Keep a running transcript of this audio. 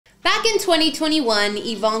Back in 2021,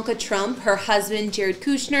 Ivanka Trump, her husband Jared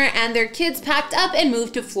Kushner, and their kids packed up and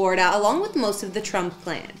moved to Florida along with most of the Trump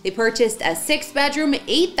clan. They purchased a 6-bedroom,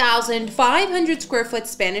 8,500 square foot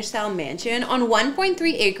Spanish-style mansion on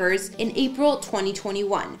 1.3 acres in April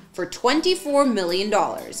 2021 for $24 million,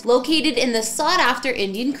 located in the sought-after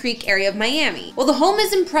Indian Creek area of Miami. While the home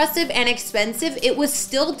is impressive and expensive, it was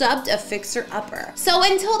still dubbed a fixer-upper. So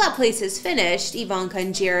until that place is finished, Ivanka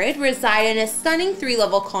and Jared reside in a stunning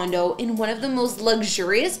 3-level condo in one of the most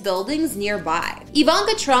luxurious buildings nearby.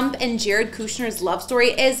 Ivanka Trump and Jared Kushner's love story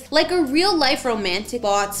is like a real-life romantic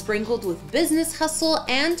plot sprinkled with business hustle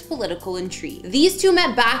and political intrigue. These two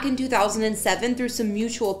met back in 2007 through some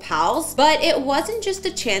mutual pals, but it wasn't just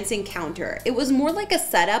a chance encounter. It was more like a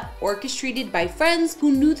setup orchestrated by friends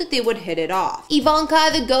who knew that they would hit it off. Ivanka,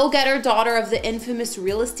 the go-getter daughter of the infamous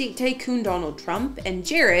real estate tycoon Donald Trump, and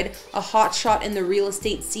Jared, a hotshot in the real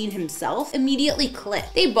estate scene himself, immediately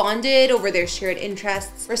clicked. They bonded over their shared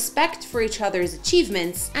interests, respect for each other's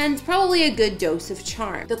achievements, and probably a good dose of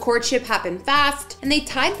charm. The courtship happened fast, and they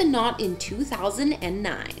tied the knot in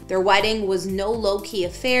 2009. Their wedding was no low-key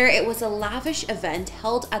affair. It was a lavish event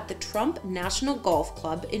held at the Trump National Golf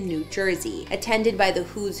Club in New Jersey, attended by the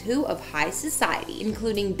who's who of high society,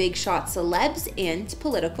 including big shot celebs and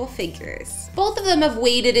political figures. Both of them have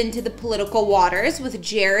waded into the political waters, with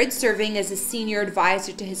Jared serving as a senior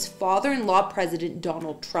advisor to his father-in-law, President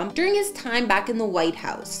Donald Trump, during his time back in the White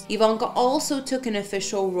House. Ivanka also took an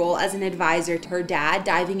official role as an advisor to her dad,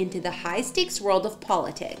 diving into the high-stakes world of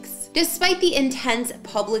politics. Despite the intense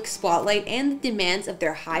public spotlight and the demands of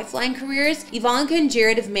their high-flying careers, Ivanka and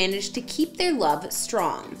Jared have managed to keep their love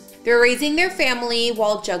strong. They're raising their family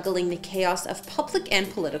while juggling the chaos of public and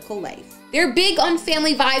political life. They're big on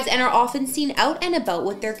family vibes and are often seen out and about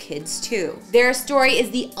with their kids too. Their story is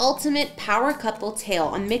the ultimate power couple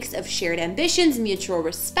tale, a mix of shared ambitions, mutual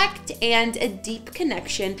respect, and a deep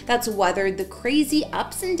connection that's weathered the crazy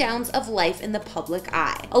ups and downs of life in the public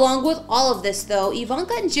eye. Along with all of this though,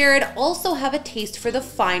 Ivanka and Jared also have a taste for the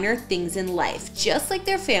finer things in life, just like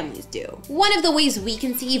their families do. One of the ways we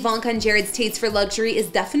can see Ivanka and Jared's taste for luxury is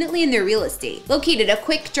definitely in their real estate. Located a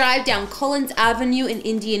quick drive down Collins Avenue in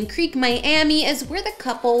Indian Creek, Miami is where the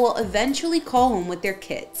couple will eventually call home with their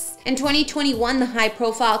kids. In 2021, the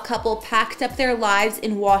high-profile couple packed up their lives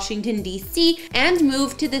in Washington, D.C. and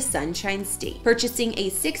moved to the Sunshine State, purchasing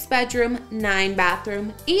a 6-bedroom,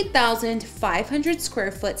 9-bathroom, 8,500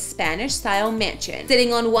 square foot Spanish-style mansion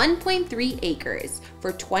sitting on 1.3 acres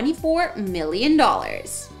for $24 million.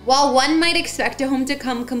 While one might expect a home to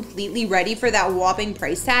come completely ready for that whopping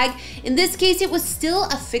price tag, in this case it was still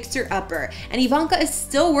a fixer-upper, and Ivanka is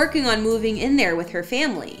still working on moving in there with her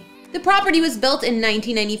family. The property was built in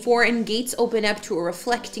 1994 and gates open up to a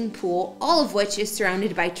reflecting pool, all of which is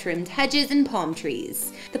surrounded by trimmed hedges and palm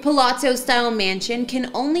trees. The palazzo-style mansion can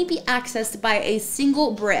only be accessed by a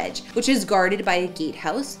single bridge, which is guarded by a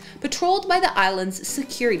gatehouse, patrolled by the island's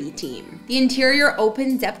security team. The interior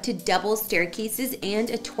opens up to double staircases and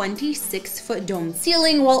a 26-foot domed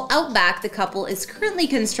ceiling, while out back the couple is currently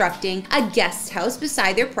constructing a guest house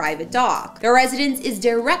beside their private dock. Their residence is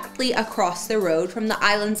directly across the road from the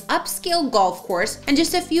island's upscale golf course and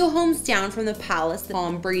just a few homes down from the palace that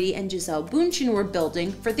Tom Brady and Gisele Bündchen were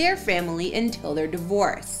building for their family until their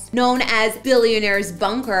divorce. Known as Billionaire's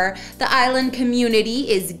Bunker, the island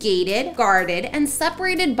community is gated, guarded, and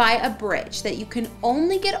separated by a bridge that you can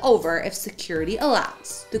only get over if security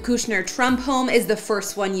allows. The Kushner Trump home is the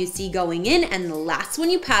first one you see going in and the last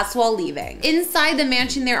one you pass while leaving. Inside the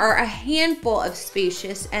mansion there are a handful of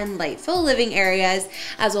spacious and light-filled living areas,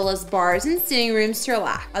 as well as bars and sitting rooms to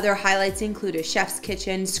relax. Other highlights include a chef's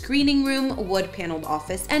kitchen, screening room, wood-paneled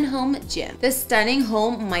office, and home gym. The stunning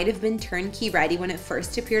home might have been turnkey ready when it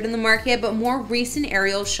first appeared in the market, but more recent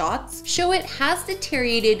aerial shots show it has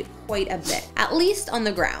deteriorated quite a bit, at least on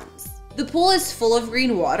the grounds. The pool is full of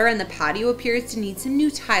green water and the patio appears to need some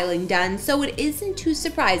new tiling done, so it isn't too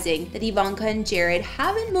surprising that Ivanka and Jared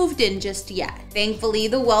haven't moved in just yet. Thankfully,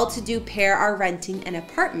 the well-to-do pair are renting an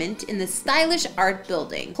apartment in the stylish art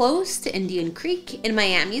building close to Indian Creek in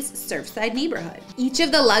Miami's Surfside neighborhood. Each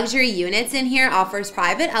of the luxury units in here offers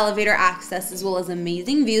private elevator access as well as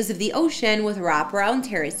amazing views of the ocean with wraparound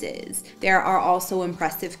terraces. There are also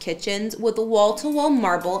impressive kitchens with wall-to-wall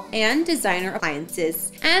marble and designer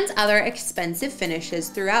appliances and other expensive finishes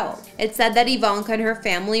throughout. It's said that Ivanka and her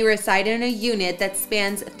family reside in a unit that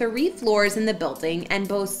spans 3 floors in the building and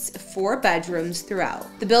boasts 4 bedrooms throughout.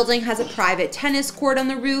 The building has a private tennis court on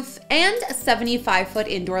the roof and a 75-foot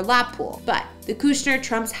indoor lap pool, but The Kushner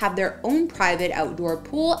Trumps have their own private outdoor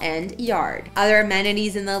pool and yard. Other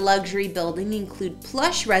amenities in the luxury building include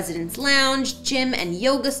plush residence lounge, gym and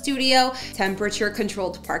yoga studio,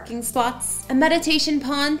 temperature-controlled parking spots, a meditation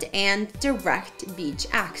pond, and direct beach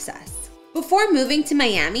access. Before moving to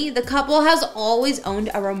Miami, the couple has always owned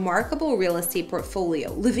a remarkable real estate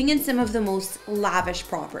portfolio, living in some of the most lavish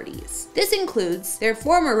properties. This includes their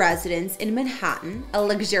former residence in Manhattan, a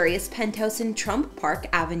luxurious penthouse in Trump Park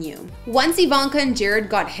Avenue. Once Ivanka and Jared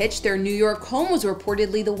got hitched, their New York home was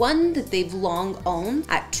reportedly the one that they've long owned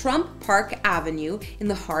at Trump Park Avenue in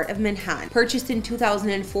the heart of Manhattan, purchased in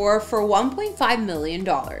 2004 for $1.5 million.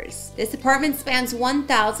 This apartment spans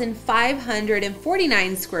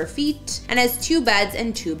 1,549 square feet and has 2 beds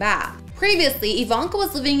and 2 baths. Previously, Ivanka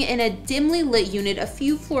was living in a dimly lit unit a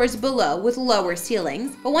few floors below with lower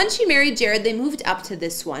ceilings, but once she married Jared, they moved up to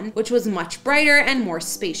this one, which was much brighter and more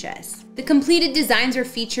spacious. The completed designs are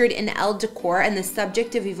featured in Elle Decor and the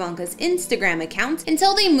subject of Ivanka's Instagram account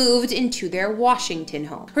until they moved into their Washington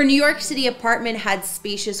home. Her New York City apartment had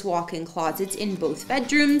spacious walk-in closets in both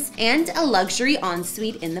bedrooms and a luxury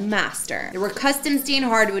ensuite in the master. There were custom stained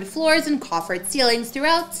hardwood floors and coffered ceilings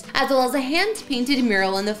throughout, as well as a hand-painted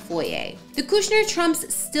mural in the foyer. The Kushner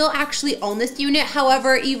Trumps still actually own this unit,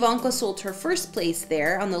 however, Ivanka sold her first place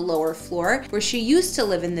there on the lower floor, where she used to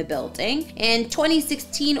live in the building, in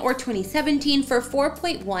 2016 or 2017 for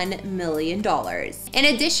 $4.1 million.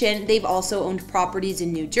 In addition, they've also owned properties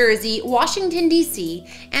in New Jersey, Washington, D.C.,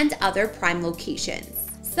 and other prime locations,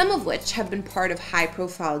 some of which have been part of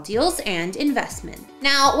high-profile deals and investment.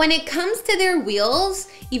 Now, when it comes to their wheels,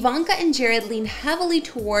 Ivanka and Jared lean heavily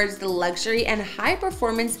towards the luxury and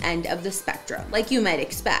high-performance end of the spectrum, like you might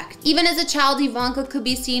expect. Even as a child, Ivanka could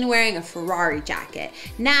be seen wearing a Ferrari jacket.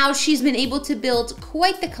 Now, she's been able to build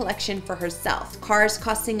quite the collection for herself, cars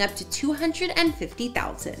costing up to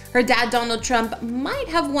 $250,000. Her dad, Donald Trump, might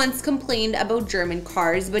have once complained about German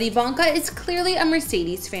cars, but Ivanka is clearly a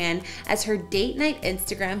Mercedes fan, as her date night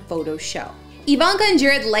Instagram photos show. Ivanka and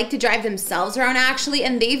Jared like to drive themselves around actually,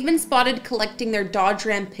 and they've been spotted collecting their Dodge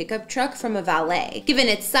Ram pickup truck from a valet. Given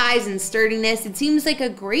its size and sturdiness, it seems like a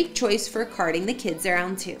great choice for carting the kids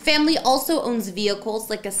around too. Family also owns vehicles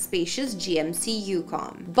like a spacious GMC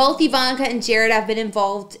Yukon. Both Ivanka and Jared have been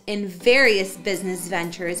involved in various business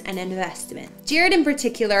ventures and investments. Jared in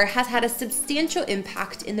particular has had a substantial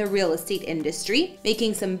impact in the real estate industry,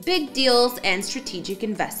 making some big deals and strategic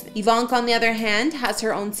investments. Ivanka, on the other hand, has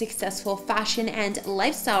her own successful fashion and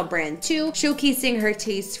lifestyle brand too, showcasing her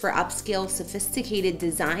taste for upscale, sophisticated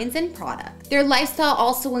designs and products. Their lifestyle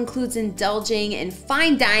also includes indulging in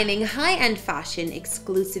fine dining, high-end fashion,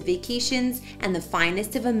 exclusive vacations, and the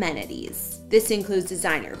finest of amenities. This includes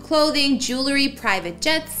designer clothing, jewelry, private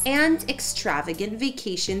jets, and extravagant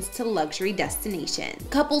vacations to luxury destinations.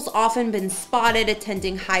 Couples often been spotted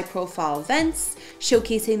attending high-profile events,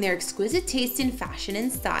 showcasing their exquisite taste in fashion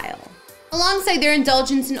and style. Alongside their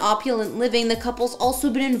indulgence in opulent living, the couple's also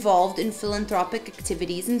been involved in philanthropic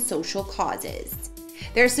activities and social causes.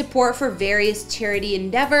 Their support for various charity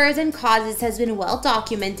endeavors and causes has been well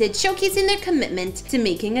documented, showcasing their commitment to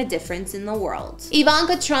making a difference in the world.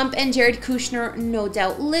 Ivanka Trump and Jared Kushner no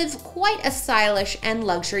doubt live quite a stylish and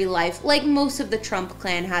luxury life like most of the Trump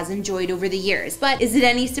clan has enjoyed over the years, but is it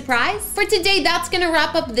any surprise? For today, that's gonna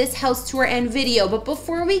wrap up this house tour and video, but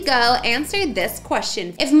before we go, answer this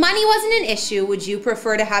question. If money wasn't an issue, would you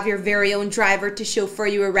prefer to have your very own driver to chauffeur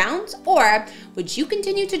you around, or would you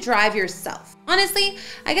continue to drive yourself? Honestly,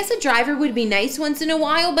 I guess a driver would be nice once in a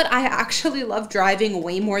while, but I actually love driving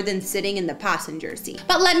way more than sitting in the passenger seat.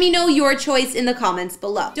 But let me know your choice in the comments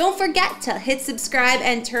below. Don't forget to hit subscribe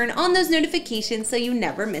and turn on those notifications so you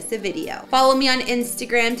never miss a video. Follow me on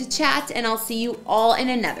Instagram to chat, and I'll see you all in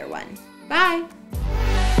another one. Bye!